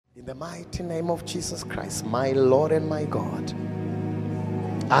In the mighty name of Jesus Christ, my Lord and my God,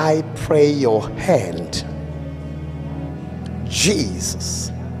 I pray your hand,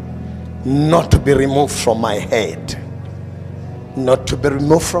 Jesus, not to be removed from my head, not to be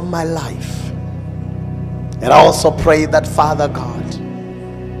removed from my life. And I also pray that, Father God,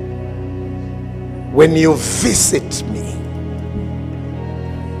 when you visit me,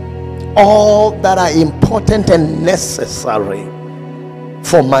 all that are important and necessary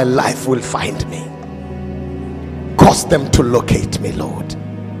for my life will find me. Cause them to locate me, Lord.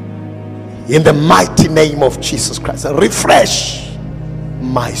 In the mighty name of Jesus Christ, refresh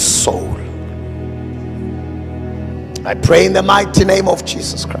my soul. I pray in the mighty name of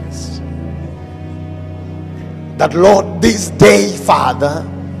Jesus Christ that, Lord, this day, Father,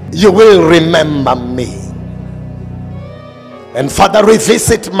 you will remember me. And Father,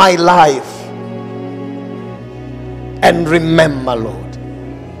 revisit my life and remember, Lord,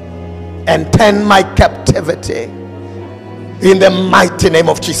 and turn my captivity in the mighty name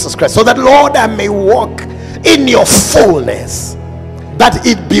of Jesus Christ, so that, Lord, I may walk in your fullness, that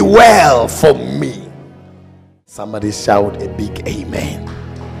it be well for me. Somebody shout a big amen.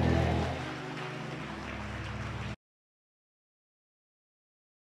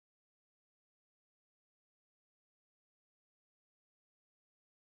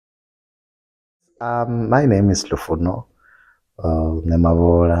 My name is Lufuno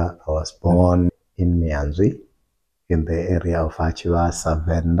Nemavola. I was born in Mianzwi, in the area of Achivasa,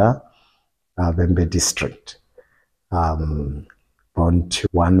 Venda, Vembe district. Born to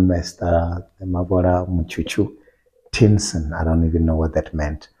one Mr. Nemavola Muchuchu Tinson. I don't even know what that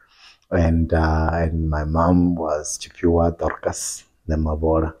meant. And my mom was Chipiwa Dorcas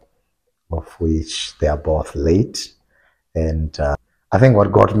Nemavola, of which they are both late. And I think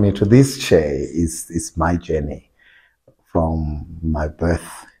what got me to this chair is my journey from my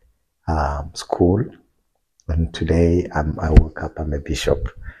birth school, and today I woke up, I'm a bishop,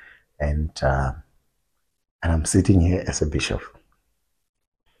 and I'm sitting here as a bishop.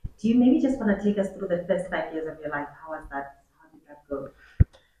 Do you maybe just want to take us through the first 5 years of your life? How was that? How did that go?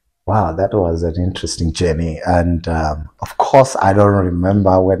 Wow, that was an interesting journey, and of course I don't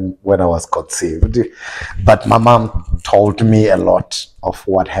remember when I was conceived, but my mom told me a lot of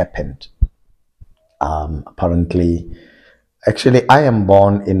what happened. Apparently, actually, I am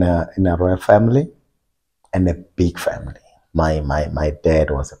born in a royal family and a big family. My dad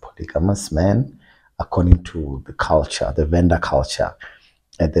was a polygamous man, according to the culture, the Venda culture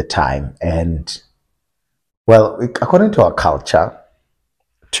at the time. And well, according to our culture,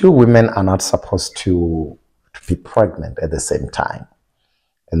 two women are not supposed to be pregnant at the same time.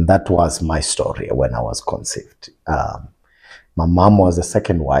 And that was my story when I was conceived. My mom was the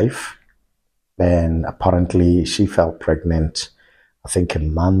second wife, and apparently she fell pregnant, I think a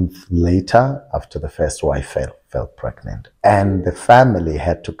month later after the first wife fell pregnant. And the family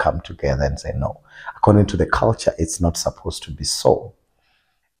had to come together and say, no, according to the culture, it's not supposed to be so.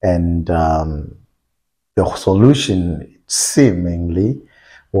 And the solution seemingly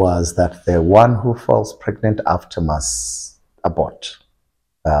was that the one who falls pregnant after must abort.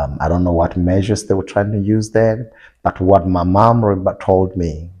 I don't know what measures they were trying to use then, but what my mom told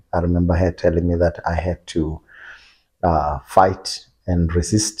me, I remember her telling me that I had to fight and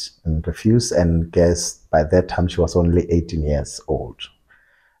resist and refuse. And guess by that time she was only 18 years old.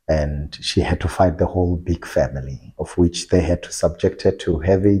 And she had to fight the whole big family, of which they had to subject her to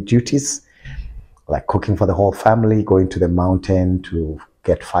heavy duties, like cooking for the whole family, going to the mountain to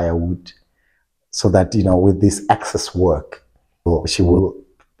get firewood, so that, you know, with this excess work, she will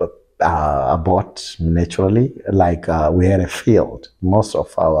abort naturally. Like we had a field. Most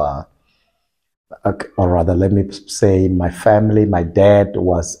of our, or rather, let me say, my family, my dad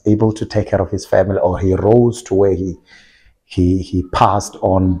was able to take care of his family, or he rose to where he passed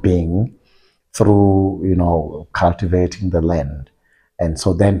on being through, you know, cultivating the land. And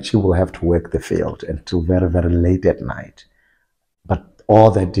so then she will have to work the field until very, very late at night. But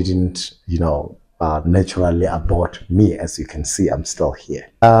all that didn't, you know, naturally abort me. As you can see, I'm still here.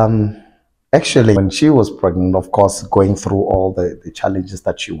 Actually, when she was pregnant, of course, going through all the challenges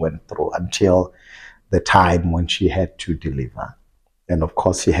that she went through until the time when she had to deliver. And of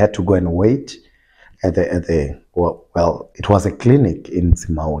course, she had to go and wait at well, it was a clinic in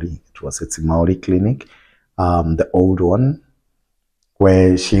Zimauri. It was a Zimauri clinic, the old one,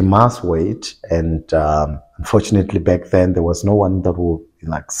 where she must wait. And unfortunately, back then, there was no one that would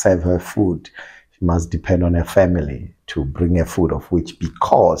like serve her food. She must depend on her family to bring her food, of which,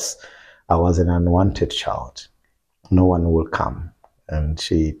 because I was an unwanted child, no one will come. And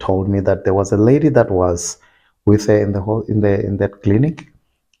she told me that there was a lady that was with her in that clinic,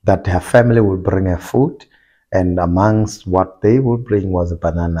 that her family will bring her food, and amongst what they will bring was a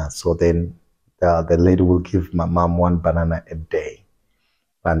banana. So then the lady will give my mom one banana a day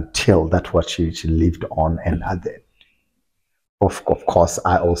until that's what she lived on. And of course,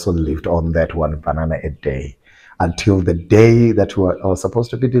 I also lived on that one banana a day until the day that I was supposed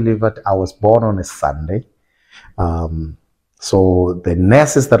to be delivered. I was born on a Sunday. So the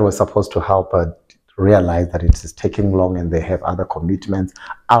nurses that were supposed to help her realized that it is taking long and they have other commitments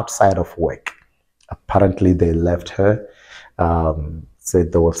outside of work. Apparently, they left her,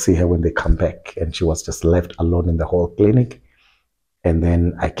 said they will see her when they come back, and she was just left alone in the whole clinic. And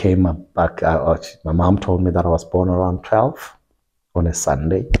then I came back. My mom told me that I was born around 12 on a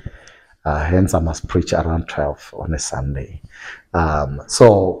Sunday. Hence, I must preach around 12 on a Sunday.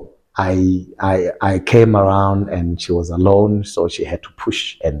 So I came around and she was alone, so she had to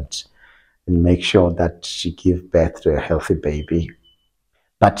push and make sure that she gave birth to a healthy baby.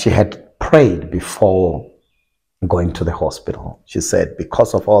 But she had prayed before going to the hospital. She said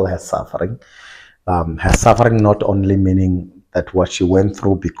because of all her suffering not only meaning that what she went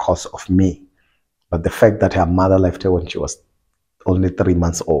through because of me, but the fact that her mother left her when she was only 3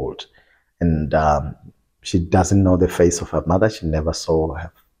 months old. And she doesn't know the face of her mother. She never saw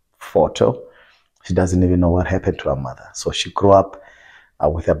her photo. She doesn't even know what happened to her mother. So she grew up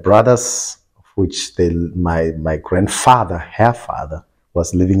with her brothers, which my grandfather, her father,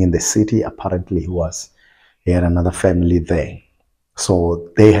 was living in the city. Apparently he had another family there. So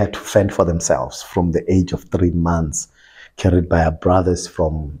they had to fend for themselves from the age of 3 months, carried by her brothers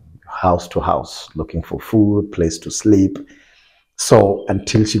from house to house, looking for food, place to sleep. So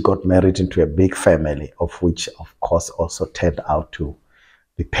until she got married into a big family, of which of course also turned out to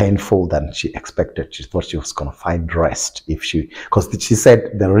be painful than she expected. She thought she was going to find rest because she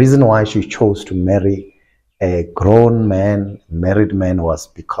said the reason why she chose to marry a grown man, married man, was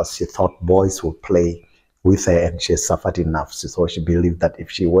because she thought boys would play with her and she suffered enough. So she believed that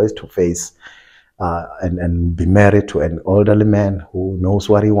if she was to face and be married to an elderly man who knows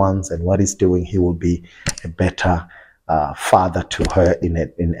what he wants and what he's doing, he will be a better father to her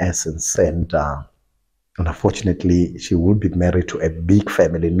in essence. And unfortunately, she would be married to a big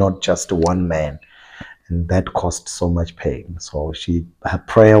family, not just one man. And that caused so much pain. So her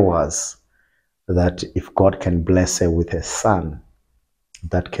prayer was that if God can bless her with a son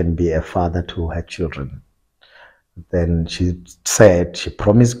that can be a father to her children, then she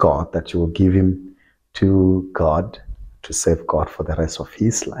promised God that she will give him to God to save God for the rest of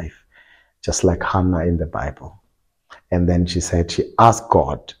his life, just like Hannah in the Bible. And then she said she asked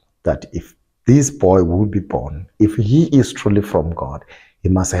God that if this boy will be born, if he is truly from God, he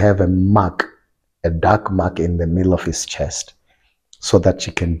must have a mark, a dark mark in the middle of his chest, so that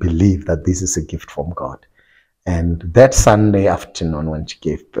she can believe that this is a gift from God. And that Sunday afternoon when she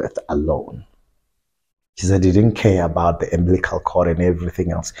gave birth alone, she said she didn't care about the umbilical cord and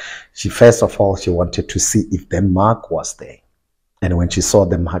everything else. First of all, she wanted to see if the mark was there. And when she saw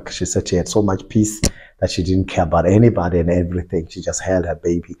the mark, she said she had so much peace that she didn't care about anybody and everything. She just held her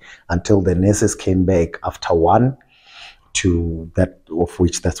baby until the nurses came back after 1 to that, of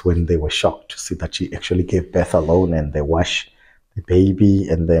which that's when they were shocked to see that she actually gave birth alone, and they washed the baby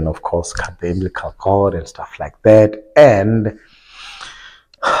and then of course cut the umbilical cord and stuff like that. And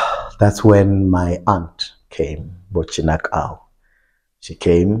that's when my aunt came, Bochinakau. She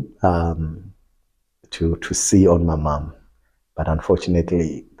came to see on my mom. But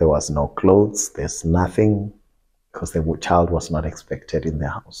unfortunately, there was no clothes, there's nothing, because the child was not expected in the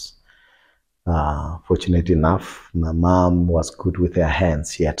house. Fortunately enough, my mom was good with her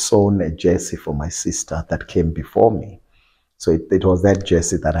hands. She had sewn a jersey for my sister that came before me. So it was that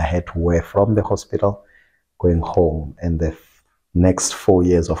jersey that I had to wear from the hospital going home, and the next 4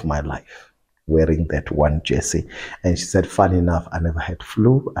 years of my life wearing that one jersey. And she said, funny enough, I never had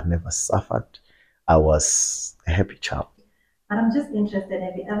flu, I never suffered. I was a happy child. But I'm just interested,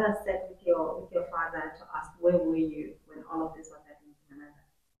 have you ever sat with your father to ask where were you when all of this was happening to Canada?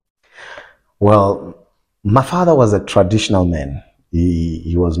 Well, my father was a traditional man.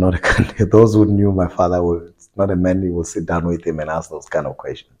 He was not a those who knew my father was not a man who will sit down with him and ask those kind of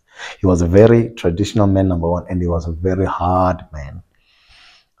questions. He was a very traditional man, number one, and he was a very hard man.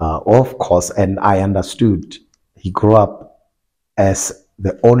 Of course, and I understood. He grew up as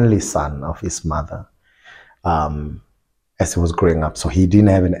the only son of his mother as he was growing up. So he didn't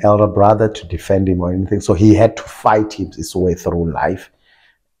have an elder brother to defend him or anything. So he had to fight his way through life.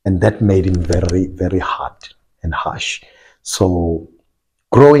 And that made him very, very hard and harsh. So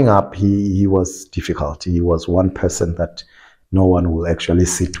growing up, he was difficult. He was one person that no one will actually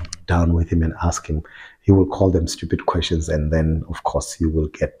sit down with him and ask him, he will call them stupid questions, and then of course he will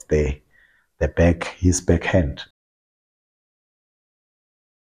get his backhand.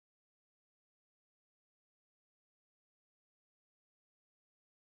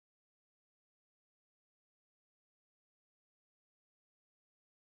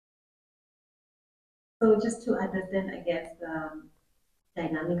 So just to understand, I guess, the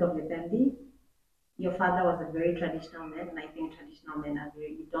dynamic of your family, your father was a very traditional man, and I think traditional men are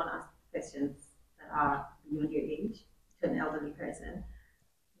very, you don't ask questions that are beyond your age to an elderly person.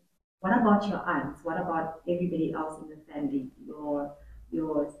 What about your aunts? What about everybody else in the family?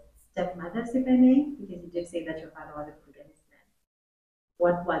 Your stepmothers, if I may, because you did say that your father was a polygamist man.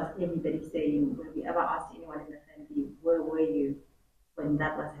 What was everybody saying? When we ever asked anyone in the family, where were you when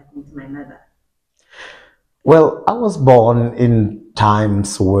that was happening to my mother? Well, I was born in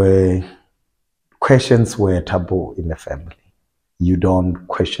times where questions were taboo in the family. You don't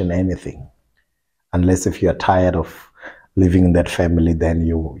question anything unless if you're tired of living in that family, then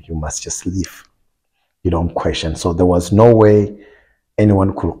you must just leave. You don't question. So there was no way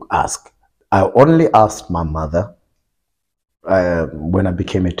anyone could ask. I only asked my mother when I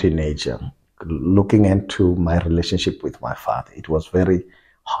became a teenager, looking into my relationship with my father. It was very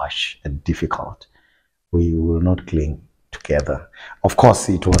harsh and difficult. We will not cling together. Of course,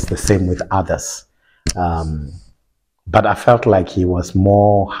 it was the same with others. But I felt like he was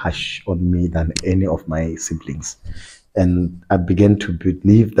more harsh on me than any of my siblings. And I began to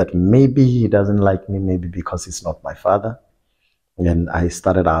believe that maybe he doesn't like me, maybe because he's not my father. And I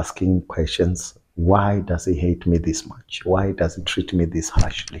started asking questions. Why does he hate me this much? Why does he treat me this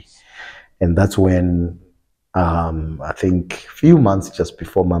harshly? And that's when I think a few months just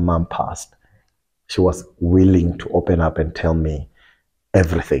before my mom passed, she was willing to open up and tell me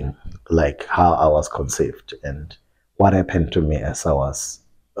everything, like how I was conceived and what happened to me after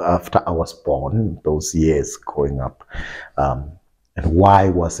I was born, those years growing up. And why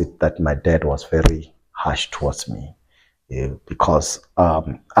was it that my dad was very harsh towards me? Because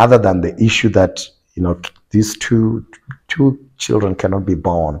other than the issue that, these two children cannot be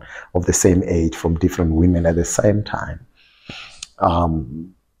born of the same age from different women at the same time.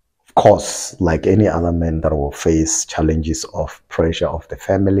 Of course, like any other man that will face challenges of pressure of the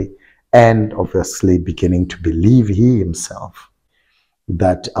family, and obviously beginning to believe he himself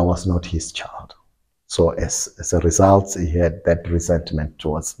that I was not his child. So as a result, he had that resentment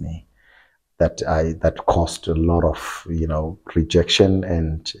towards me that caused a lot of rejection,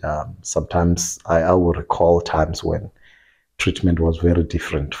 and sometimes I will recall times when treatment was very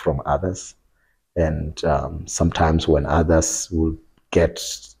different from others, and sometimes when others will get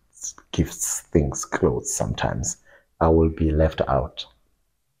gifts, things, clothes, sometimes I will be left out.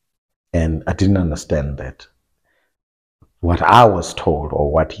 And I didn't understand that. What I was told,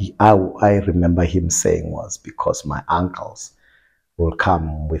 or what I remember him saying, was because my uncles will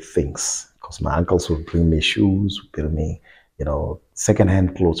come with things, because my uncles will bring me shoes, bring me,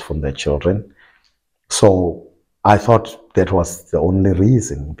 secondhand clothes from their children. So I thought that was the only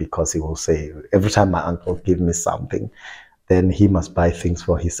reason, because he will say, every time my uncle gives me something, then he must buy things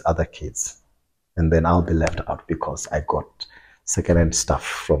for his other kids. And then I'll be left out because I got secondhand stuff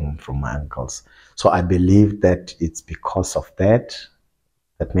from my uncles. So I believe that it's because of that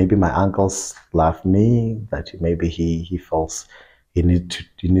maybe my uncles love me, that maybe he feels he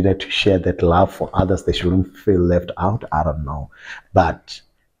needed to share that love for others. They shouldn't feel left out. I don't know. But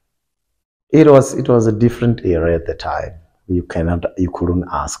it was a different era at the time. You couldn't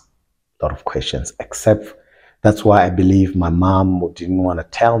ask a lot of questions, except that's why I believe my mom didn't want to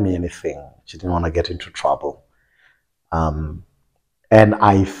tell me anything. She didn't want to get into trouble. And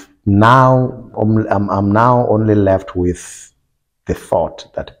I'm now only left with the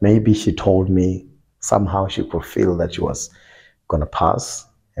thought that maybe she told me somehow she could feel that she was going to pass,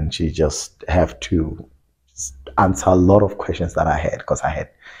 and she just have to answer a lot of questions that I had, because I had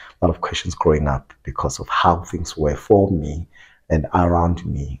a lot of questions growing up because of how things were for me and around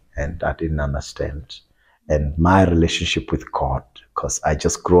me, and I didn't understand. And my relationship with God, because I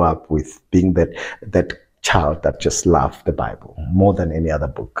just grew up with being that child that just loved the Bible more than any other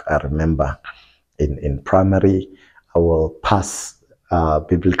book. I remember in primary, I will pass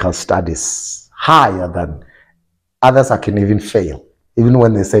biblical studies higher than others. I can even fail. Even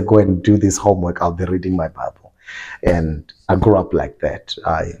when they say, go and do this homework, I'll be reading my Bible. And I grew up like that.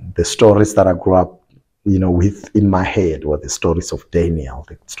 The stories that I grew up with in my head were the stories of Daniel,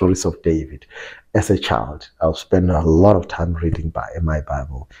 the stories of David. As a child, I'll spend a lot of time reading my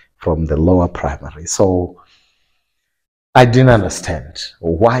Bible from the lower primary. So I didn't understand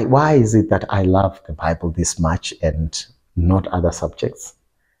why is it that I love the Bible this much and not other subjects.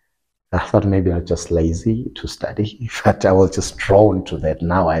 I thought maybe I was just lazy to study, but I was just drawn to that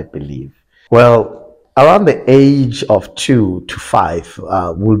now, I believe. Well, around the age of 2 to 5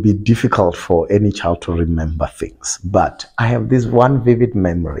 will be difficult for any child to remember things. But I have this one vivid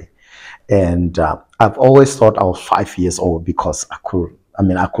memory. And I've always thought I was 5 years old because I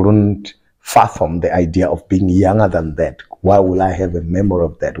couldn't fathom the idea of being younger than that. Why will I have a memory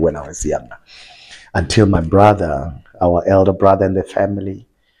of that when I was younger? Until my brother, our elder brother in the family,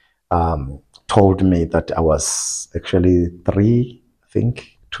 told me that I was actually 3, I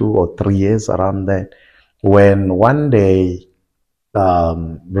think 2 or 3 years around that, when one day,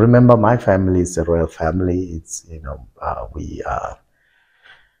 remember my family is a royal family. It's, we are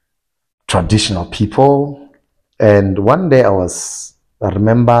traditional people. And one day I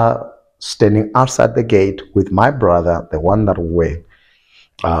remember standing outside the gate with my brother, the one that were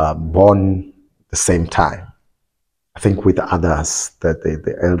born the same time. I think with others, that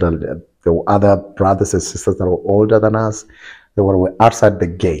the other brothers and sisters that were older than us, they were outside the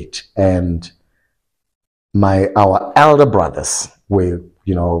gate, and our elder brothers were,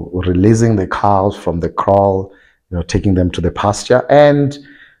 releasing the cows from the kraal, taking them to the pasture, and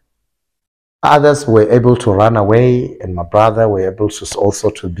others were able to run away, and my brother were able to also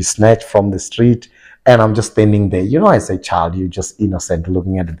to be snatched from the street. And I'm just standing there, as a child, you're just innocent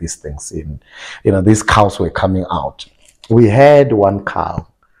looking at these things. These cows were coming out. We had one cow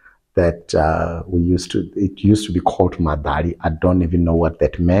that it used to be called Madari. I don't even know what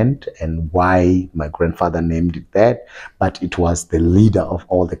that meant and why my grandfather named it that, but it was the leader of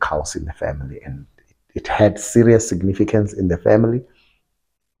all the cows in the family, and it had serious significance in the family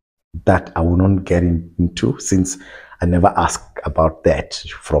that I will not get into, since I never asked about that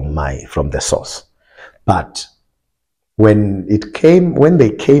from the source. But when they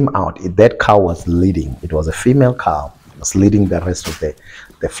came out, that cow was leading. It was a female cow. It was leading the rest of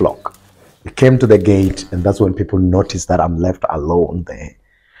the flock. It came to the gate, and that's when people noticed that I'm left alone there.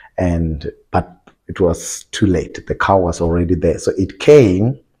 But it was too late. The cow was already there. So it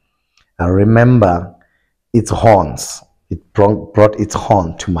came. I remember its horns. It brought its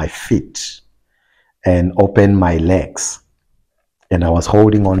horn to my feet and opened my legs, and I was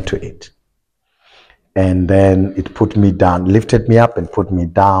holding on to it. And then it put me down, lifted me up and put me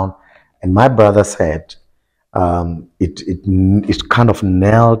down. And my brother said, it kind of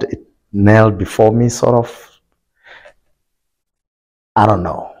knelt before me, sort of, I don't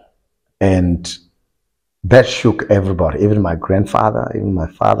know. And that shook everybody. Even my grandfather, even my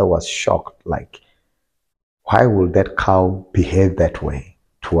father was shocked. Like, why would that cow behave that way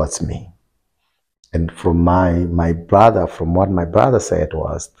towards me? And from my brother, from what my brother said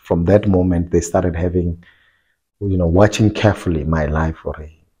was, from that moment, they started having, watching carefully my life.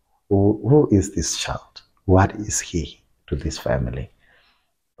 Who is this child? What is he to this family?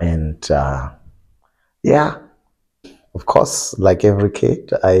 And yeah, of course, like every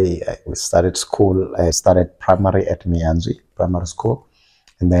kid, we started school. I started primary at Mianzi Primary School.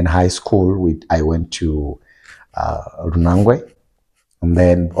 And then high school, I went to Runangwe. And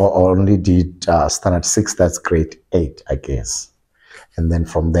then only did standard 6, that's grade 8, I guess. And then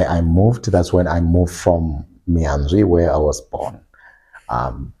from there that's when I moved from Mianzi, where I was born.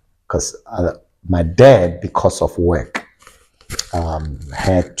 Because my dad, because of work,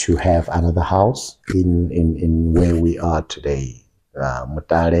 had to have another house in where we are today,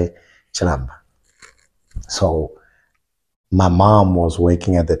 Mutare, Chilamba. So my mom was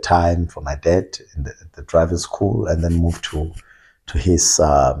working at the time for my dad in the driving school, and then moved to his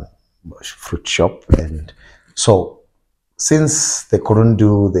fruit shop. And so since they couldn't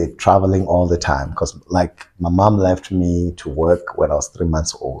do the traveling all the time, because like my mom left me to work when I was 3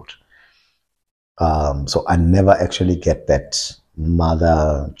 months old, so I never actually get that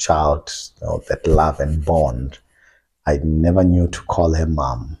mother-child, that love and bond. I never knew to call her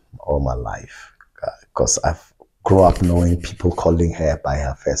mom all my life, because I've grew up knowing people calling her by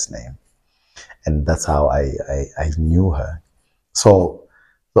her first name, and that's how I knew her. So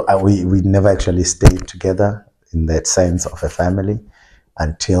we never actually stayed together in that sense of a family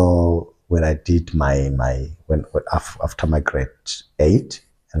until when I did after my grade 8,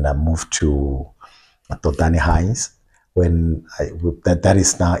 and I moved to Totani Highs, that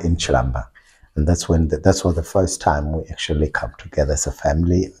is now in Chilamba, and that was the first time we actually come together as a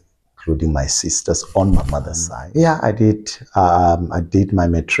family, including my sisters on my mother's side. Yeah, I did my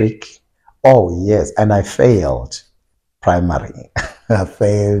matric. Oh yes, and I failed primary. I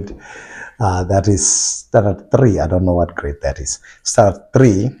failed. That is standard 3. I don't know what grade that is. Standard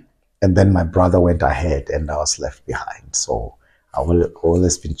 3, and then my brother went ahead, and I was left behind. So I will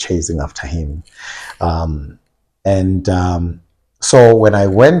always been chasing after him, So when I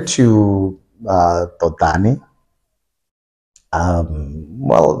went to Totani,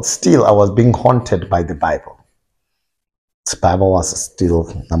 well, still I was being haunted by the Bible. The Bible was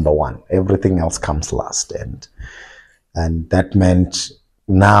still number one. Everything else comes last, and that meant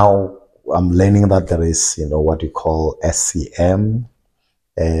now I'm learning that there is, what you call SCM.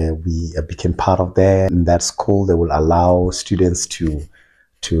 We became part of that. In that school, they will allow students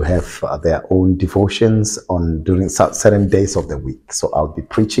to have their own devotions during certain days of the week. So I'll be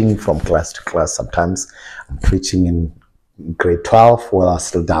preaching from class to class. Sometimes I'm preaching in grade 12 while I'm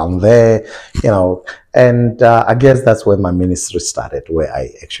still down there, and I guess that's where my ministry started, where I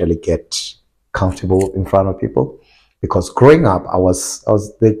actually get comfortable in front of people. Because growing up,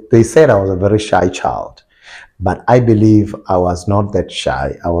 they said I was a very shy child, but I believe I was not that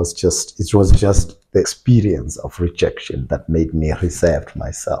shy. It was just the experience of rejection that made me reserve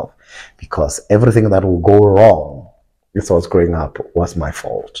myself, because everything that will go wrong as I was growing up was my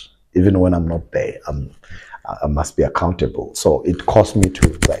fault. Even when I'm not there, I must be accountable. So it caused me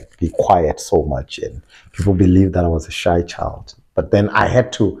to be quiet so much, and people believed that I was a shy child. But then I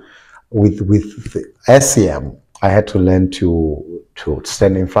had to, with the SCM, I had to learn to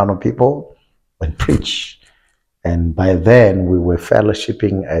stand in front of people and preach. And by then we were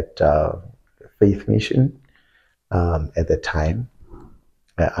fellowshipping at Faith Mission at the time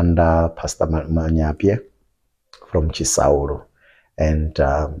under Pastor Manyapie from Chisauro. And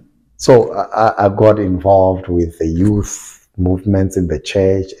so I got involved with the youth movements in the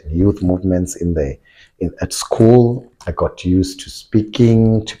church and youth movements at school. I got used to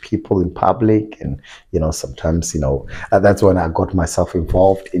speaking to people in public, and sometimes that's when I got myself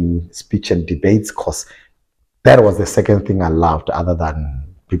involved in speech and debates, because that was the second thing I loved other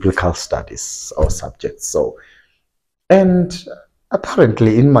than biblical studies or subjects. So, and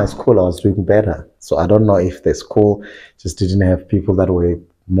apparently in my school I was doing better. So I don't know if the school just didn't have people that were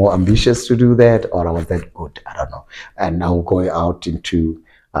more ambitious to do that, or I was that good. I don't know. And now going out into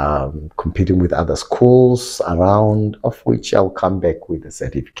competing with other schools around, of which I'll come back with the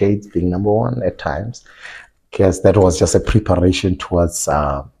certificates being number one at times, because that was just a preparation towards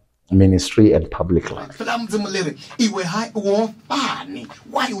ministry and public life. Iwe hai wofani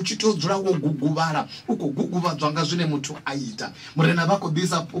why uchitodzura woguguvara ukoguguvadzwa ngazvine mutu aita murena vako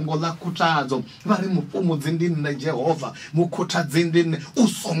disa pungo la kutadzo vari mufumudzi ndini naJehovha mukutadzi ndini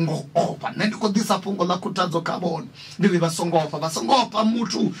usongopa nendikodisa pungo la kutadzo kavona ndiri vasongopa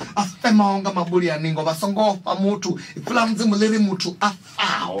mutu afemaonga mabuli aningo vasongopa mutu ifulamdzi muleri mutu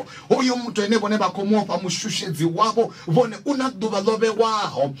afao oyo mutu ene vone vakomopa mushushedzi wavo vone unaduva love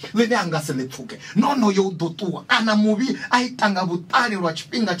waho lene angaselipfuke nono yodotua ana muvi aitanga vutani rwa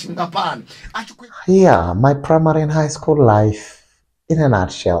chipinga chingapani. Yeah, my primary and high school life in a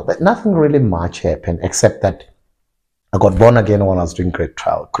nutshell, that nothing really much happened except that I got born again when I was doing grade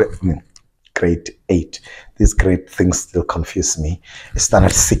 8. These grade things still confuse me. It started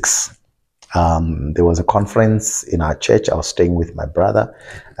at 6. There was a conference in our church. I was staying with my brother,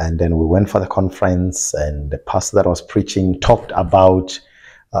 and then we went for the conference, and the pastor that was preaching talked about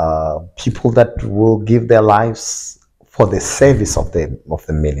people that will give their lives for the service of the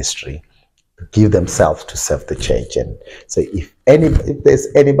ministry, give themselves to serve the church. And so if there's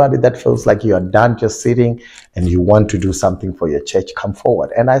anybody that feels like you are done just sitting and you want to do something for your church, come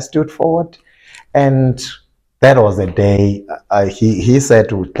forward. And I stood forward, and that was the day he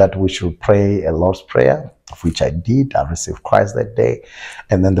said that we should pray a Lord's Prayer, of which I did. I received Christ that day.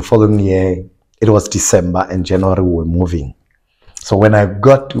 And then the following year, it was December, and January we were moving. So when I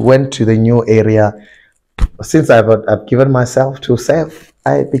went to the new area, since I've given myself to serve,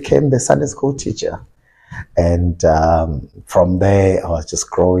 I became the Sunday school teacher. And from there, I was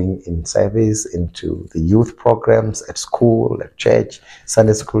just growing in service into the youth programs at school, at church,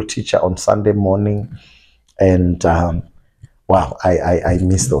 Sunday school teacher on Sunday morning. And wow, I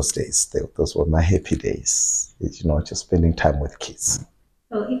miss those days. Those were my happy days, just spending time with kids.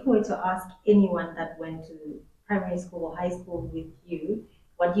 So if we were to ask anyone that went to primary school or high school with you,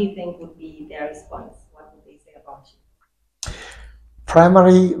 what do you think would be their response? What would they say about you?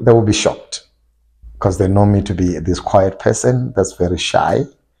 Primary, they will be shocked, because they know me to be this quiet person that's very shy.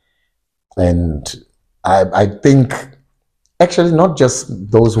 And I think, actually, not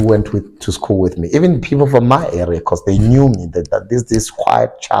just those who went to school with me, even people from my area, because they knew me, that this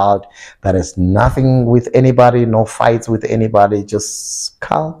quiet child that has nothing with anybody, no fights with anybody, just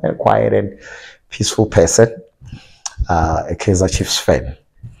calm and quiet and peaceful person, a Kaizer Chiefs fan.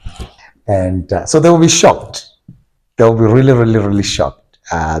 And so they will be shocked. They will be really, really, really shocked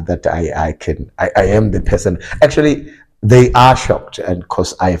that I am the person. Actually, they are shocked, and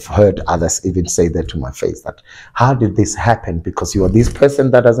because I've heard others even say that to my face, that how did this happen? Because you are this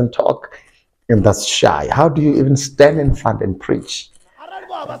person that doesn't talk and that's shy. How do you even stand in front and preach?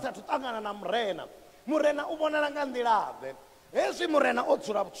 Murena u vonala nga nḓila ḓe hezwi murena o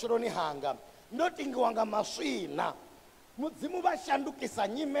dzula vhutshiloni hanga ndo tingiwa nga maswina mudzimu vha shandukisa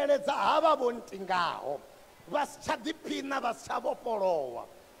nyimele dza havha vho ntingaho vha si tsha ḓiphina vha si tsha vhofholowa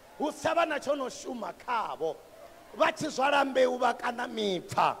hu si tsha vha na tsho no shuma khavho vha tshi zwala mbeu vha kana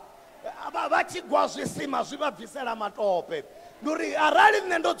mipfa vha tshi gwa zwisima zwi vha bvisela matope ndi uri arali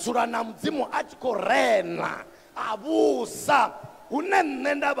nṋe ndo dzula na mudzimu a tshi khou rena a vhusa hune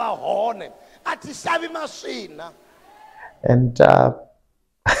nṋe nda vha hone. And I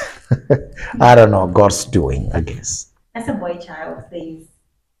don't know, God's doing, I guess. As a boy child, there's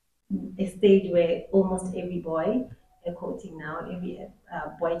a stage where almost every boy, they're quoting now, every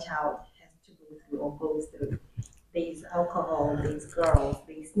boy child has to go through or goes through. There's alcohol, there's girls,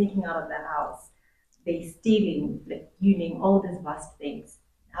 there's sneaking out of the house, there's stealing, like you name all these vast things.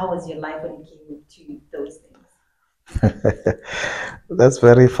 How was your life when it came to those things? That's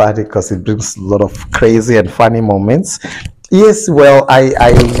very funny because it brings a lot of crazy and funny moments. Yes, well, I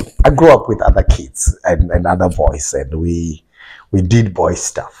grew up with other kids and other boys, and we did boy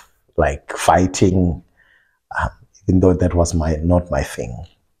stuff like fighting, even though that was not my thing.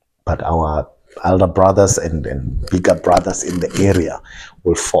 But our elder brothers and bigger brothers in the area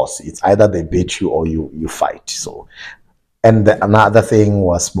will force. It's either they beat you or you fight. So, and another thing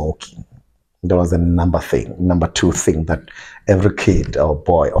was smoking. There was a number two thing that every kid or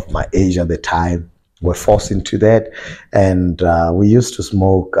boy of my age at the time were forced into that. And we used to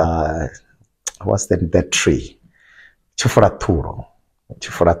smoke, what's that tree? Chifuraturo,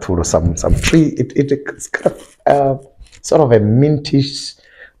 some tree. It's kind of sort of a mintish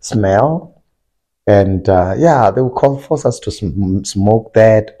smell. And yeah, they would force us to smoke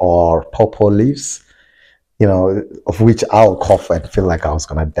that or pawpaw leaves, you know, of which I'll cough and feel like I was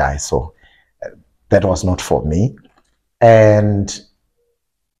going to die. So that was not for me. And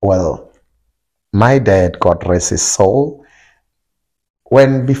well, my dad, God rest his soul,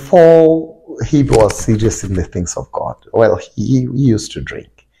 before he was serious in the things of God, well, he used to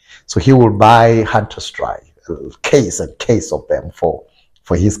drink. So he would buy Hunter's Dry, case and case of them for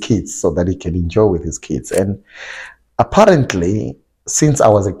his kids so that he can enjoy with his kids. And apparently, since I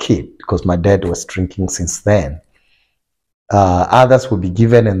was a kid, because my dad was drinking since then, others would be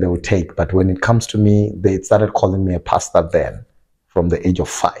given and they would take. But when it comes to me, they started calling me a pastor then from the age of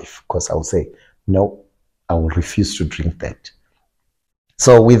 5, because I would say, no, I will refuse to drink that.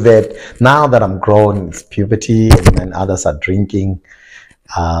 So with that, now that I'm grown, it's puberty and then others are drinking,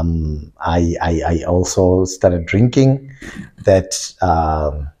 I also started drinking that.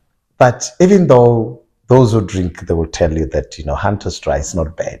 But even though those who drink, they will tell you that, you know, Hunter's Dry is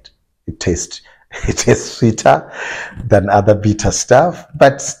not bad. It tastes sweeter than other bitter stuff,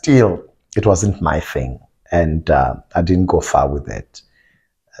 but still, it wasn't my thing. And I didn't go far with it.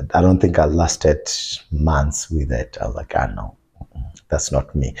 I don't think I lasted months with it. I was like, no, that's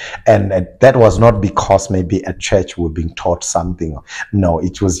not me. And that was not because maybe at church we were being taught something. No,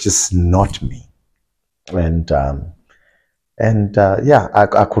 it was just not me. And yeah,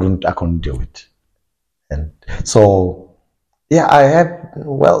 I couldn't do it. And so, yeah,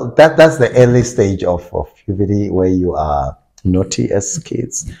 well, that's the early stage of puberty where you are naughty as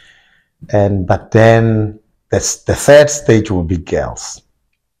kids. But then the third stage will be girls.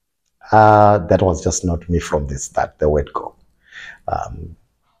 That was just not me from the start, the word go.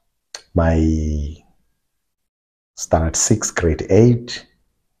 My standard 6, grade 8,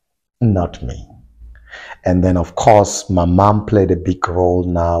 not me. And then, of course, my mom played a big role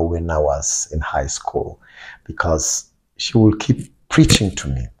now when I was in high school, because she will keep preaching to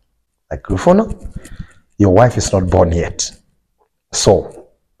me. Like, Lufono, your wife is not born yet. So,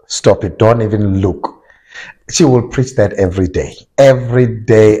 stop it. Don't even look. She will preach that every day. And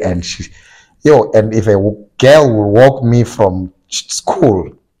and if a girl will walk me from school,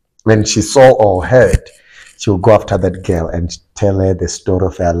 when she saw or heard, she will go after that girl and tell her the story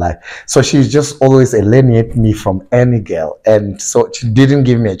of her life. So she just always alienate me from any girl. And so she didn't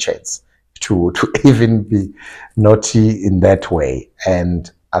give me a chance to even be naughty in that way.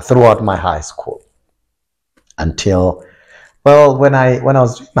 And throughout my high school, until, well, when I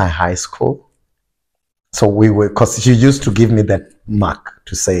was doing my high school, so because she used to give me that mark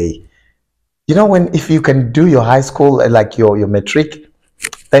to say, you know, if you can do your high school, like your matric,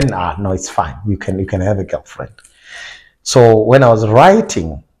 then no, it's fine. You can have a girlfriend. So when I was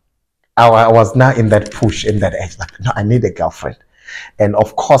writing, I was now in that push, in that age, like, no, I need a girlfriend. And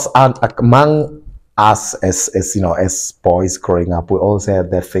of course, among us as you know, as boys growing up, we also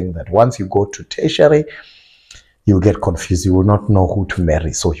had that thing that once you go to tertiary, you'll get confused. You will not know who to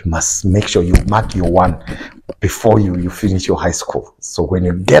marry. So you must make sure you mark your one before you finish your high school. So when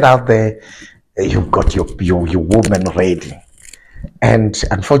you get out there, you've got your woman ready. And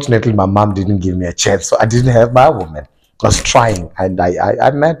unfortunately, my mom didn't give me a chance. So I didn't have my woman. I was trying. And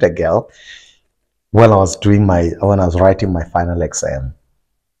I met a girl when I was writing my final exam.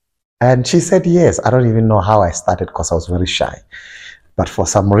 And she said yes. I don't even know how I started because I was very shy. But for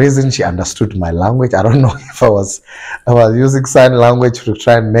some reason, she understood my language. I don't know if I was using sign language to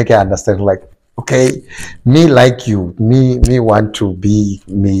try and make her understand, like, okay, me like you, me want to be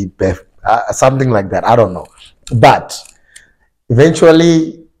me, something like that. I don't know. But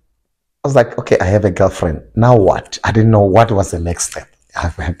eventually, I was like, okay, I have a girlfriend. Now what? I didn't know what was the next step. I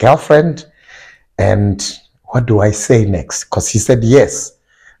have a girlfriend, and what do I say next? Because she said yes.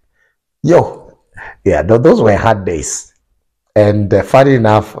 Yo, yeah, those were hard days. And funny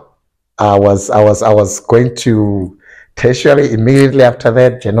enough, I was going to tertiary immediately after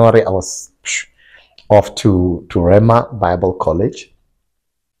that. January, I was off to Rema Bible College.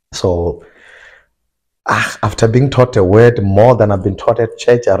 So after being taught a word more than I've been taught at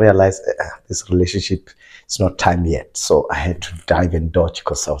church, I realized this relationship is not time yet. So I had to dive and dodge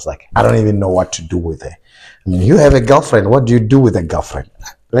because I was like, I don't even know what to do with her. I mean, you have a girlfriend. What do you do with a girlfriend?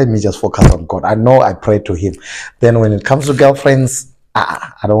 Let me just focus on God. I know I pray to him. Then when it comes to girlfriends,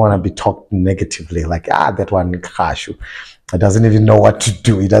 I don't want to be talked negatively. Like, that one, he doesn't even know what to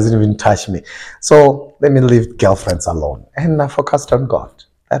do. He doesn't even touch me. So let me leave girlfriends alone. And I focused on God.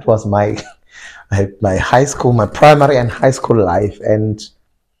 That was my high school, my primary and high school life. And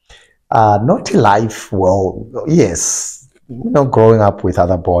naughty life, well, yes. You know, growing up with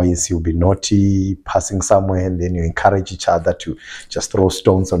other boys, you'll be naughty, passing somewhere, and then you encourage each other to just throw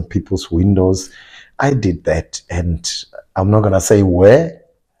stones on people's windows. I did that, and I'm not going to say where,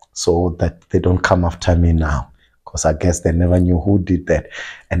 so that they don't come after me now, because I guess they never knew who did that.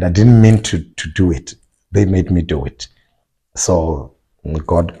 And I didn't mean to do it. They made me do it. So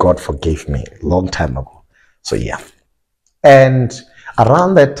God forgave me a long time ago. So yeah. And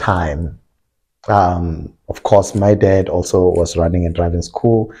around that time, of course, my dad also was running a driving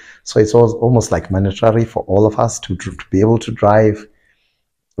school, so it was almost like mandatory for all of us to be able to drive.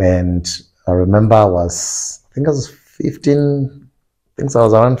 And I remember I think I was 15, I think I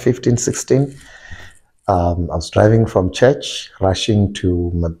was around 15, 16. I was driving from church, rushing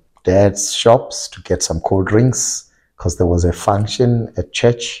to my dad's shops to get some cold drinks because there was a function at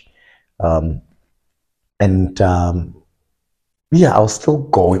church. Yeah, I was still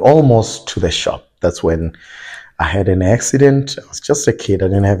going almost to the shop. That's when I had an accident. I was just a kid. I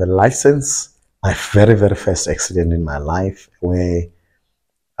didn't have a license. My very, very first accident in my life, where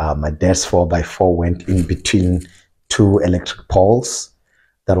my dad's 4x4 went in between two electric poles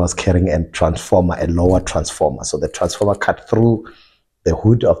that was carrying a transformer, a lower transformer. So the transformer cut through the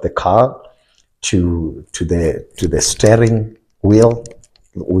hood of the car to the steering wheel,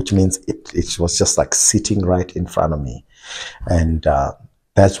 which means it was just like sitting right in front of me. And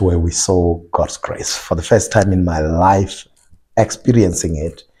that's where we saw God's grace for the first time in my life, experiencing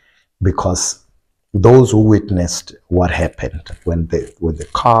it, because those who witnessed what happened when the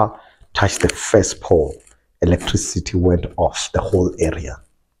car touched the first pole, electricity went off the whole area.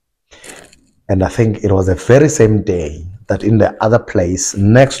 And I think it was the very same day that in the other place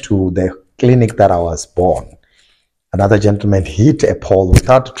next to the clinic that I was born, another gentleman hit a pole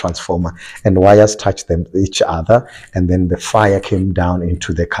without a transformer, and wires touched each other, and then the fire came down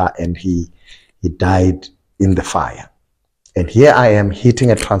into the car, and he died in the fire. And here I am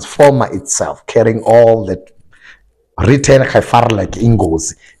hitting a transformer itself, carrying all that written like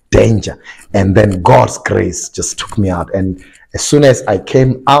ingos, danger. And then God's grace just took me out. And as soon as I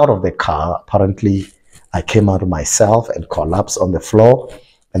came out of the car, apparently I came out of myself and collapsed on the floor.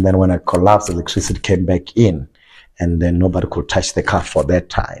 And then when I collapsed, electricity came back in. And then nobody could touch the car for that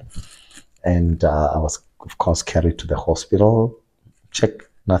time. And I was, of course, carried to the hospital, checked,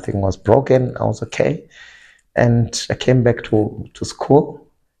 nothing was broken, I was okay. And I came back to school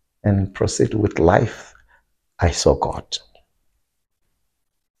and proceeded with life. I saw God.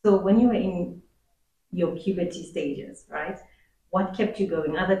 So when you were in your puberty stages, right, what kept you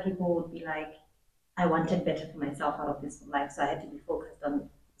going? Other people would be like, I wanted better for myself out of this life, so I had to be focused on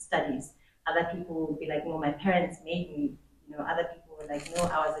studies. Other people would be like, no, my parents made me. You know, other people were like, no,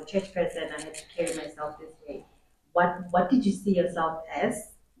 I was a church person, I had to carry myself this way. What did you see yourself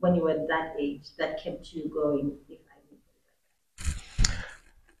as when you were at that age that kept you going? If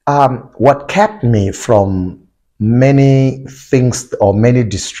I What kept me from many things or many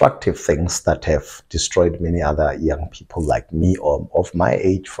destructive things that have destroyed many other young people like me or of my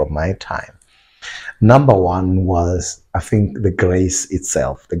age from my time. Number one was, I think, the grace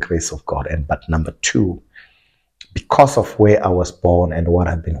itself, the grace of God. But number two, because of where I was born and what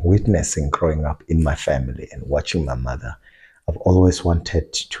I've been witnessing growing up in my family and watching my mother, I've always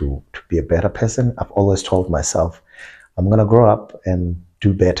wanted to be a better person. I've always told myself, I'm going to grow up and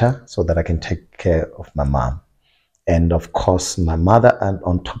do better so that I can take care of my mom. And of course, my mother, and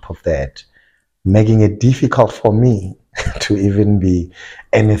on top of that, making it difficult for me to even be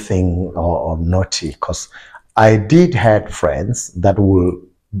anything or naughty, because I did have friends that will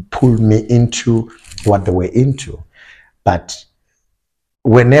pull me into what they were into. But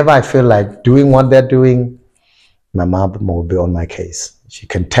whenever I feel like doing what they're doing, my mom will be on my case. She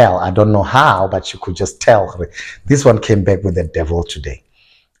can tell. I don't know how, but she could just tell. This one came back with the devil today.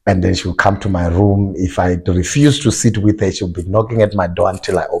 And then she'll come to my room. If I refuse to sit with her, she'll be knocking at my door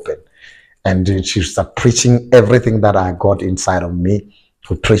until I open. And then she'll start preaching everything that I got inside of me,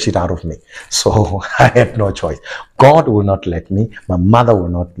 to preach it out of me. So I had no choice. God will not let me. My mother will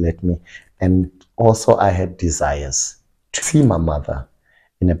not let me. And also I had desires to see my mother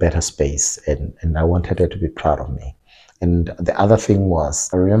in a better space. And I wanted her to be proud of me. And the other thing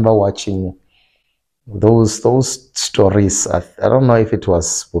was, I remember watching those stories. I don't know if it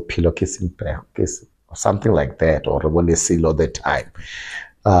was Bophelo ke Sempe or something like that, or Rebolesilo the time.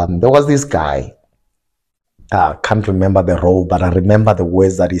 There was this guy, I can't remember the role, but I remember the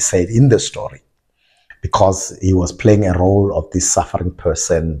words that he said in the story, because he was playing a role of this suffering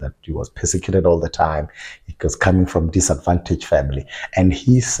person that he was persecuted all the time. He was coming from a disadvantaged family. And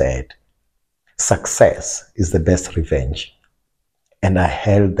he said, success is the best revenge. And I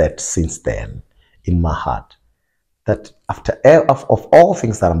held that since then in my heart, that after of all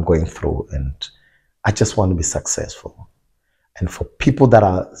things that I'm going through, and I just want to be successful. And for people that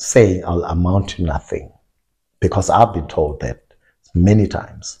are saying I'll amount to nothing, because I've been told that many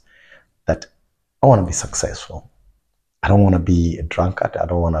times, that I want to be successful. I don't want to be a drunkard. I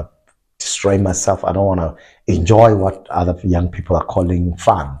don't want to destroy myself. I don't want to enjoy what other young people are calling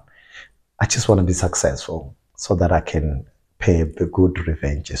fun. I just want to be successful so that I can pay a good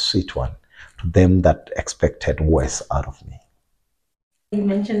revenge, a sweet one, to them that expected worse out of me. You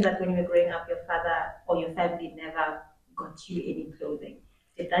mentioned that when you were growing up, your father or your family never got you any clothing.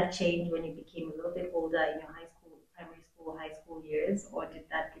 Did that change when you became a little bit older in your high school, primary school, high school years, or did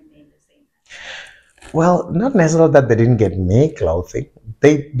that remain the same? Well, not necessarily that they didn't get me clothing.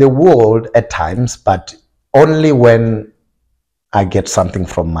 They would at times, but only when I get something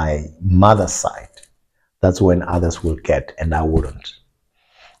from my mother's side. That's when others will get, and I wouldn't.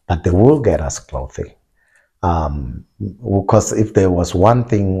 But they will get us clothing. Because if there was one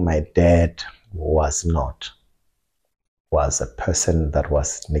thing my dad was not, was a person that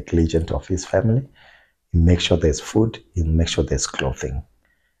was negligent of his family. He makes sure there's food, he'll make sure there's clothing.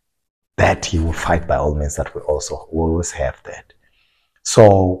 That he will fight by all means, that we also always have that.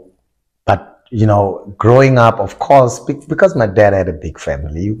 So, but you know, growing up, of course, because my dad had a big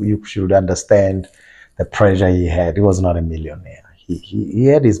family, you should understand the pressure he had. He was not a millionaire. He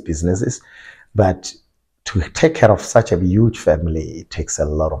had his businesses, but to take care of such a huge family, it takes a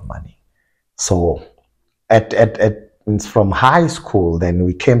lot of money. So from high school, then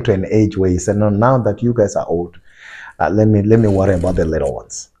we came to an age where he said, no, now that you guys are old, let me worry about the little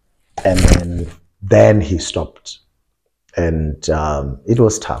ones. And then he stopped. And it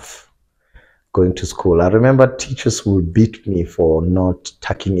was tough going to school. I remember teachers would beat me for not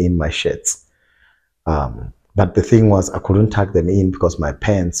tucking in my shirts. But the thing was, I couldn't tuck them in because my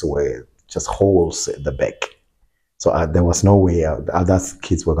pants were just holes at the back. So there was no way the other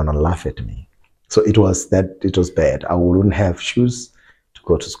kids were going to laugh at me. So it was bad. I wouldn't have shoes to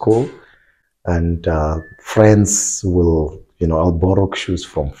go to school. And friends will, I'll borrow shoes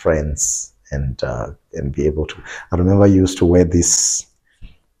from friends and be able to. I remember I used to wear this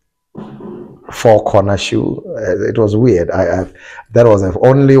 4-corner shoe. It was weird. That was the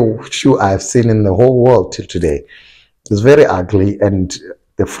only shoe I've seen in the whole world till today. It was very ugly, and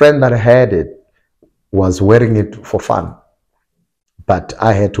the friend that had it was wearing it for fun, but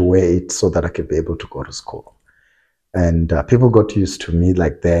I had to wear it so that I could be able to go to school. And people got used to me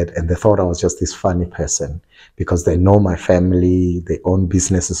like that, and they thought I was just this funny person because they know my family, they own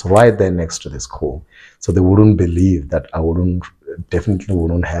businesses right there next to the school. So they wouldn't believe that I definitely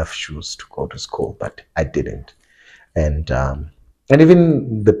wouldn't have shoes to go to school, but I didn't. And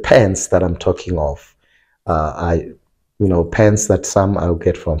even the pants that I'm talking of, pants that some I'll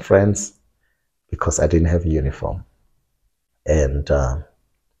get from friends because I didn't have a uniform. And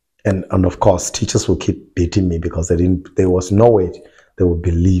And of course, teachers will keep beating me because there was no way they would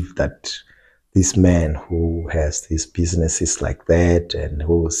believe that this man who has these businesses like that and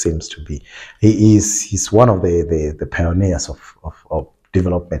who seems to be, he's one of the pioneers of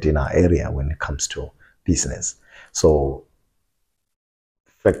development in our area when it comes to business. So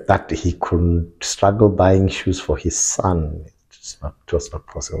the fact that he couldn't struggle buying shoes for his son, it was not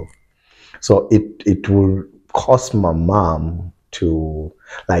possible. So it will cost my mom to,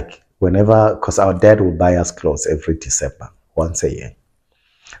 like, whenever, because our dad will buy us clothes every December, once a year.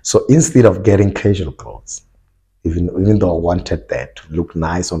 So instead of getting casual clothes, even though I wanted that to look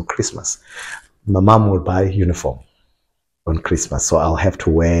nice on Christmas, my mom will buy uniform on Christmas. So I'll have to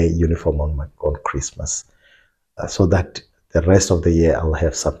wear uniform on Christmas, so that the rest of the year I'll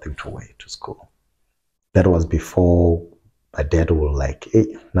have something to wear to school. That was before my dad will like,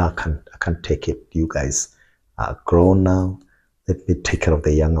 hey, now I can't take it. You guys are grown now. Let me take care of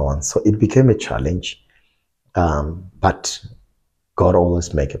the younger ones. So it became a challenge, but God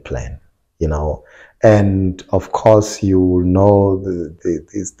always make a plan, you know. And of course, you know,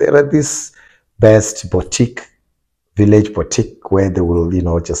 there are these best boutique, village boutique, where they will, you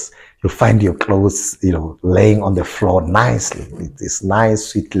know, just, you find your clothes, you know, laying on the floor nicely with these nice,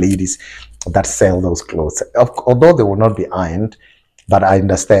 sweet ladies that sell those clothes. Although they will not be ironed, but I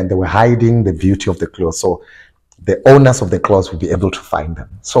understand they were hiding the beauty of the clothes. So the owners of the clothes will be able to find them.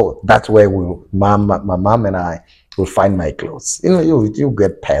 So that's where my mom and I will find my clothes. You know, you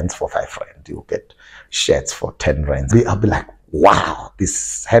get pants for 5 rand, you get shirts for 10 rand. I'll be like, wow,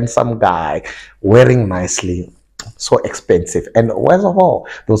 this handsome guy wearing nicely, so expensive. And worst of all,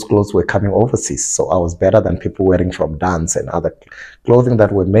 those clothes were coming overseas. So I was better than people wearing from Dance and other clothing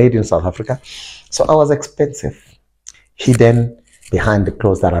that were made in South Africa. So I was expensive, hidden behind the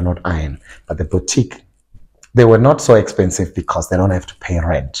clothes that are not ironed. But the boutique, they were not so expensive because they don't have to pay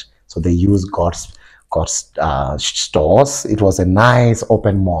rent. So they use God's stores. It was a nice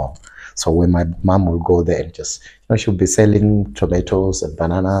open mall. So when my mom will go there and just, you know, she'll be selling tomatoes and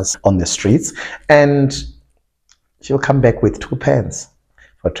bananas on the streets, and she'll come back with 2 pens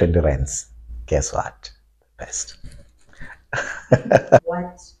for 20 rands. Guess what? Best.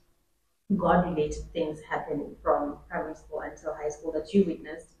 What God-related things happen from primary school until high school that you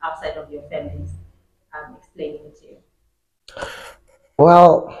witnessed outside of your family's explaining it to you?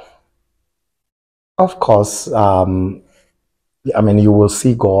 Well, of course, I mean, you will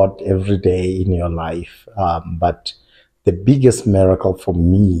see God every day in your life, but the biggest miracle for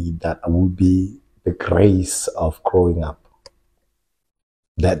me that would be the grace of growing up.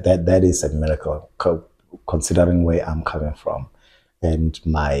 That is a miracle, considering where I'm coming from and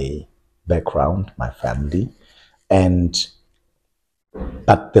my background, my family.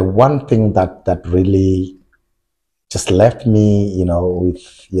 But the one thing that really just left me, you know,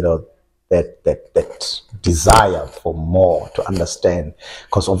 with, you know, that desire for more, to understand.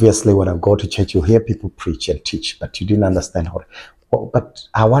 Because obviously when I go to church, you hear people preach and teach, but you didn't understand how. Well, but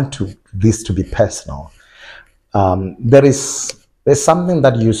I want this to be personal. There's something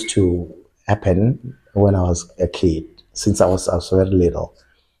that used to happen when I was a kid, since I was very little.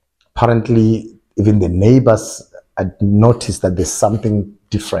 Apparently, even the neighbors had noticed that there's something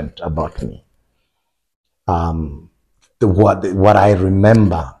different about me. What I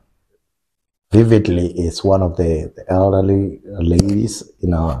remember vividly is one of the elderly ladies, you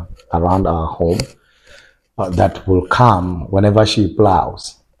know, around our home, that will come whenever she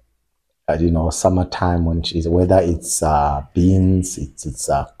plows. You know, summertime, when whether it's beans, it's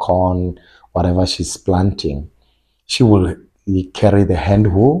corn, whatever she's planting, she will carry the hand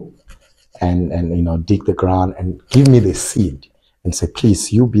hoe and you know, dig the ground and give me the seed and say,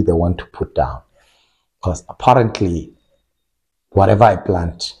 please, you be the one to put down, because apparently whatever I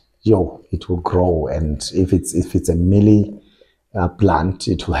plant, it will grow. And if it's a mealy plant,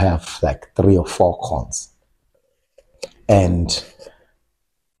 it will have like 3 or 4 corns. And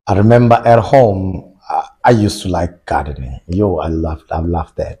I remember at home, I used to like gardening. I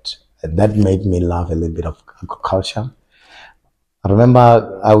loved that. And that made me love a little bit of agriculture. I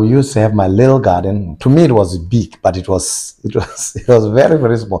remember I used to have my little garden. To me, it was big, but it was very,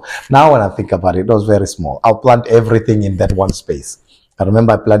 very small. Now when I think about it, it was very small. I'll plant everything in that one space. I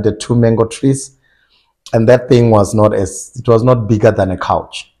remember I planted 2 mango trees, and that thing was not bigger than a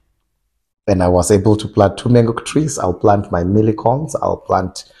couch. And I was able to plant 2 mango trees. I'll plant my millicorns. I'll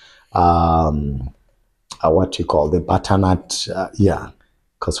plant what you call the butternut,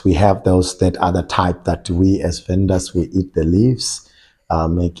 because we have that other type that we as vendors, we eat the leaves,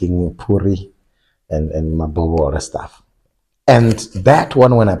 making puri and mabobo or stuff. And that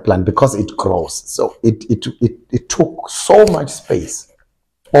one, when I plant, because it grows, so it took so much space.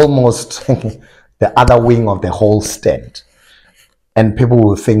 almost the other wing of the whole stand. And people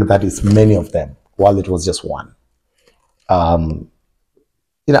will think that it's many of them, while it was just one. I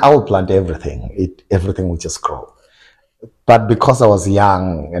will plant everything. Everything will just grow. But because I was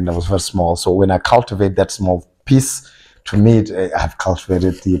young and I was very small, so when I cultivate that small piece, to me, I've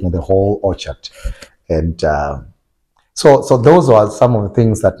cultivated the whole orchard. And so those are some of the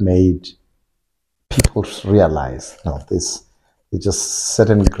things that made people realize, there's just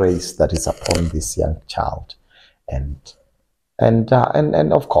certain grace that is upon this young child, and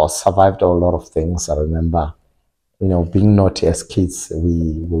of course survived a lot of things. I remember, being naughty as kids,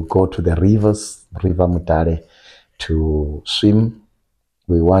 we will go to the River Mutare, to swim.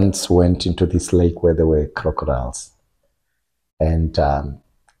 We once went into this lake where there were crocodiles, and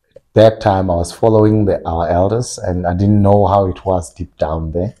that time I was following our elders, and I didn't know how it was deep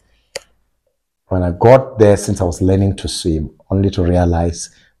down there. When I got there, since I was learning to swim, only to realize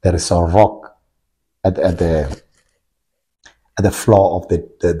there is a rock at the floor of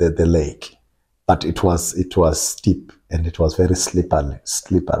the lake, but it was steep and it was very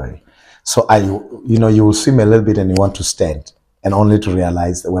slippery. So you will swim a little bit and you want to stand, and only to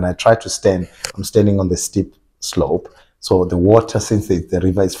realize that when I try to stand, I'm standing on the steep slope. So the water, since the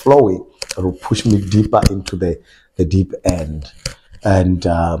river is flowing, it will push me deeper into the deep end. And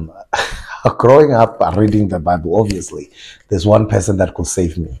growing up reading the Bible, obviously, there's one person that could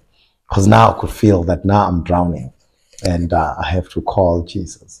save me, because now I could feel that now I'm drowning, and I have to call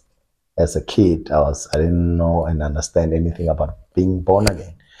Jesus. As a kid, I didn't know and understand anything about being born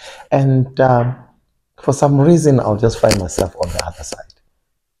again, and for some reason, I'll just find myself on the other side,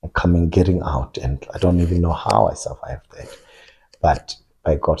 getting out, and I don't even know how I survived that, but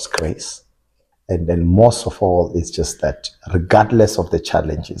by God's grace. And then most of all, it's just that regardless of the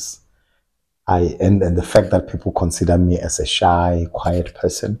challenges, and the fact that people consider me as a shy, quiet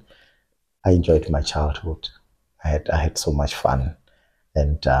person, I enjoyed my childhood. I had so much fun.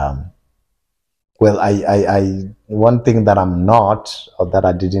 And one thing that I'm not, or that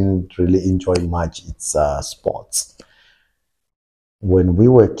I didn't really enjoy much, it's sports. When we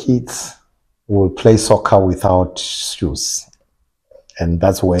were kids, we would play soccer without shoes. And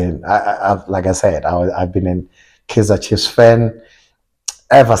that's when, like I said, I've been a Kaizer Chiefs fan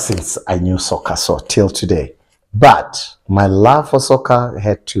ever since I knew soccer, so till today. But my love for soccer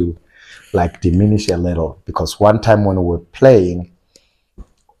had to diminish a little, because one time when we were playing,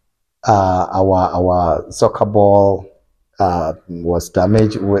 our soccer ball was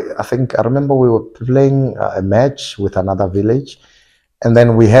damaged. I remember we were playing a match with another village, and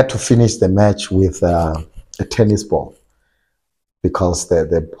then we had to finish the match with a tennis ball, because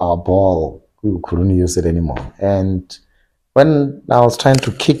our ball, we couldn't use it anymore. And when I was trying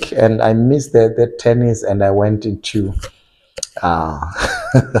to kick and I missed the tennis, and I went into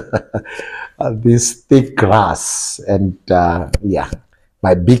this thick grass, and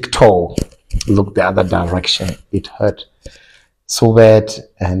my big toe looked the other direction. It hurt so bad,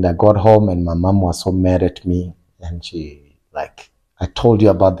 and I got home, and my mom was so mad at me, and she I told you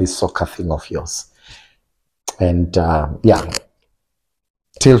about this soccer thing of yours. And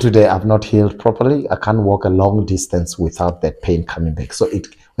till today, I've not healed properly. I can't walk a long distance without that pain coming back. So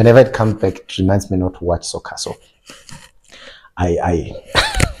whenever it comes back, it reminds me not to watch soccer. So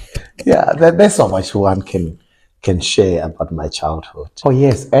there's so much one can share about my childhood. Oh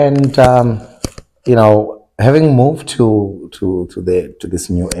yes, and having moved to this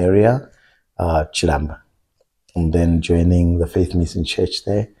new area, Chilamba, and then joining the Faith Mission Church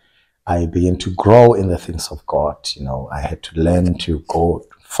there, I began to grow in the things of God. I had to learn to go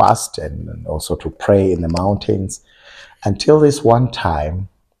fast and also to pray in the mountains, until this one time,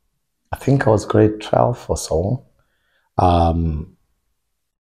 I think I was grade 12 or so,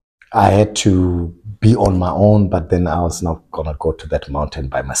 I had to be on my own, but then I was not gonna go to that mountain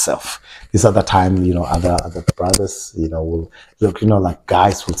by myself. This other time, other brothers, will look,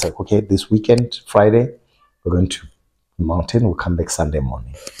 guys will say, okay, this weekend, Friday, we're going to the mountain, we'll come back Sunday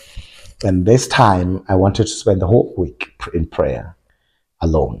morning. And this time, I wanted to spend the whole week in prayer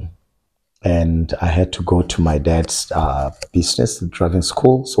alone. And I had to go to my dad's business, the driving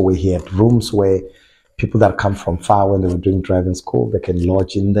school. So he had rooms where people that come from far, when they were doing driving school, they can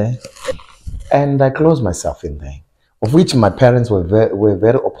lodge in there. And I closed myself in there, of which my parents were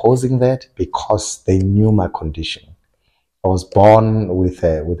very opposing that, because they knew my condition. I was born with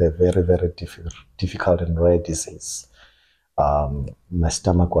a very, very difficult and rare disease. My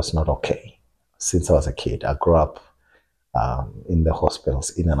stomach was not okay since I was a kid. I grew up in the hospitals,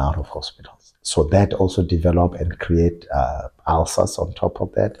 in and out of hospitals. So that also developed and create ulcers on top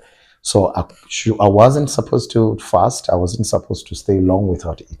of that. So I wasn't supposed to fast. I wasn't supposed to stay long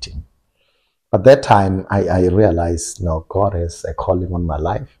without eating. At that time, I realized, no, God has a calling on my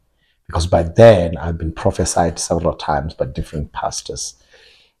life. Because by then, I've been prophesied several times by different pastors.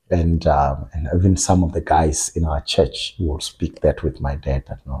 And even some of the guys in our church will speak that with my dad,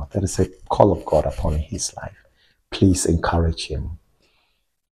 that no, there is a call of God upon his life. Please encourage him.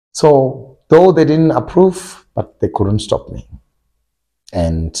 So, though they didn't approve, but they couldn't stop me.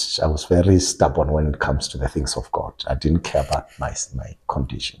 And I was very stubborn when it comes to the things of God. I didn't care about my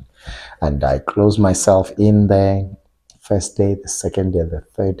condition. And I closed myself in there. First day, the second day, the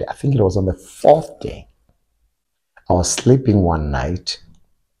third day. I think it was on the fourth day. I was sleeping one night.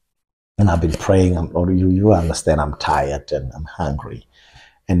 And I've been praying. You understand, I'm tired and I'm hungry.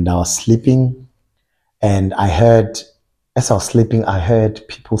 And I was sleeping. And I heard, as I was sleeping, I heard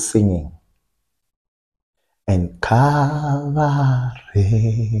people singing. And Kavare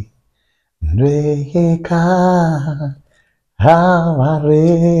Nreka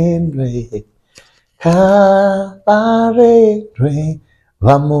Kavare Nre Kavare Nre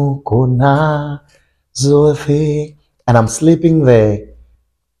Vamukuna Zothi. And I'm sleeping there.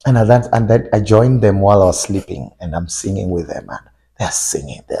 And then I joined them while I was sleeping, and I'm singing with them, and they're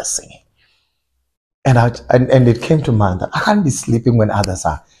singing. And it came to mind that I can't be sleeping when others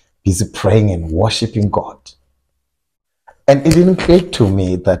are busy praying and worshiping God. And it didn't click to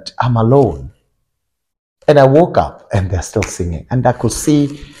me that I'm alone. And I woke up and they're still singing. And I could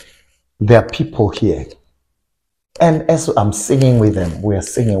see there are people here. And as I'm singing with them, we're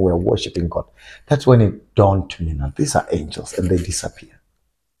singing, we're worshiping God. That's when it dawned to me, now these are angels, and they disappear.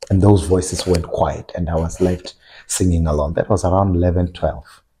 And those voices went quiet, and I was left singing alone. That was around 11,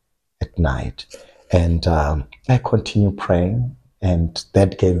 12 at night. And I continued praying, and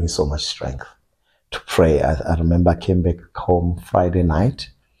that gave me so much strength to pray. I remember I came back home Friday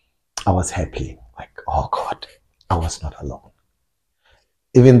night. I was happy, like, oh God, I was not alone.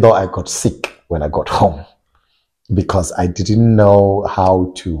 Even though I got sick when I got home, because I didn't know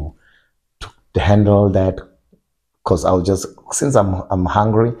how to handle that. Because I was just, since I'm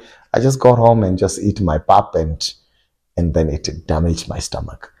hungry, I just got home and just eat my pap, and then it damaged my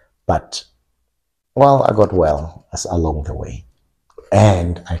stomach. But, well, I got well along the way.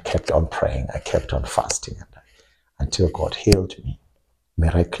 And I kept on praying. I kept on fasting until God healed me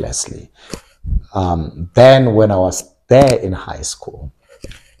miraculously. Then when I was there in high school,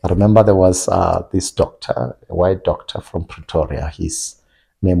 I remember there was this doctor, a white doctor from Pretoria. His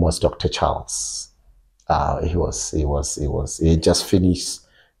name was Dr. Charles. He just finished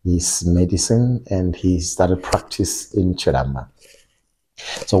his medicine, and he started practice in Chirama.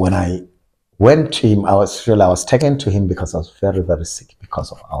 So when I went to him, I was taken to him because I was very, very sick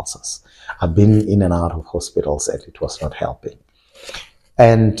because of ulcers. I've been in and out of hospitals, and it was not helping.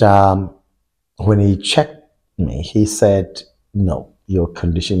 And when he checked me, he said, no, your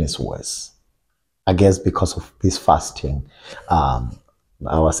condition is worse. I guess because of this fasting,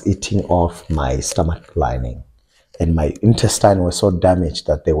 I was eating off my stomach lining, and my intestine was so damaged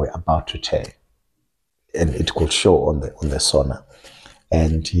that they were about to tear, and it could show on the sonar.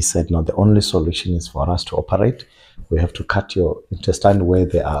 And he said, no, the only solution is for us to operate. We have to cut your intestine where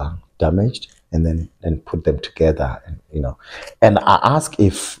they are damaged, and then put them together, and I asked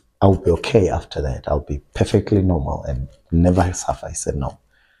if I would be okay after that. I'll be perfectly normal and never suffer. He said, no,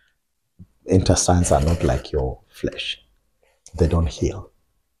 intestines are not like your flesh. They don't heal.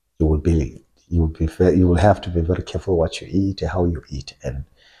 You will have to be very careful what you eat, how you eat, and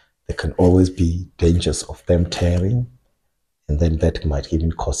there can always be dangers of them tearing, and then that might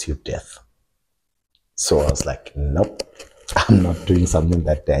even cause you death. So I was like, nope, I'm not doing something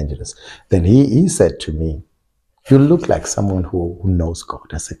that dangerous. Then he said to me, you look like someone who knows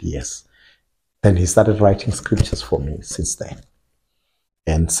God. I said, yes. Then he started writing scriptures for me since then,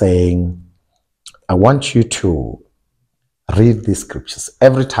 and saying, I want you to read these scriptures.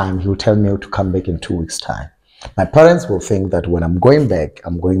 Every time he will tell me to come back in 2 weeks' time. My parents will think that when I'm going back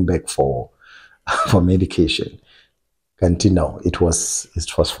for medication. And it was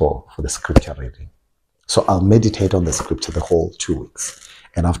for the scripture reading. So I'll meditate on the scripture the whole 2 weeks.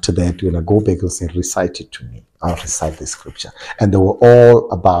 And after that, when I go back, he'll say, recite it to me. I'll recite the scripture. And they were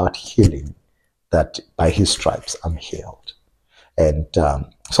all about healing, that by his stripes I'm healed. And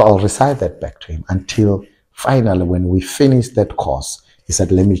so I'll recite that back to him until finally, when we finished that course, he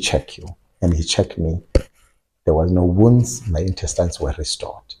said, let me check you. And he checked me. There was no wounds. My intestines were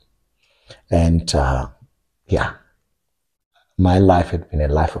restored. And yeah, my life had been a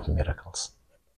life of miracles.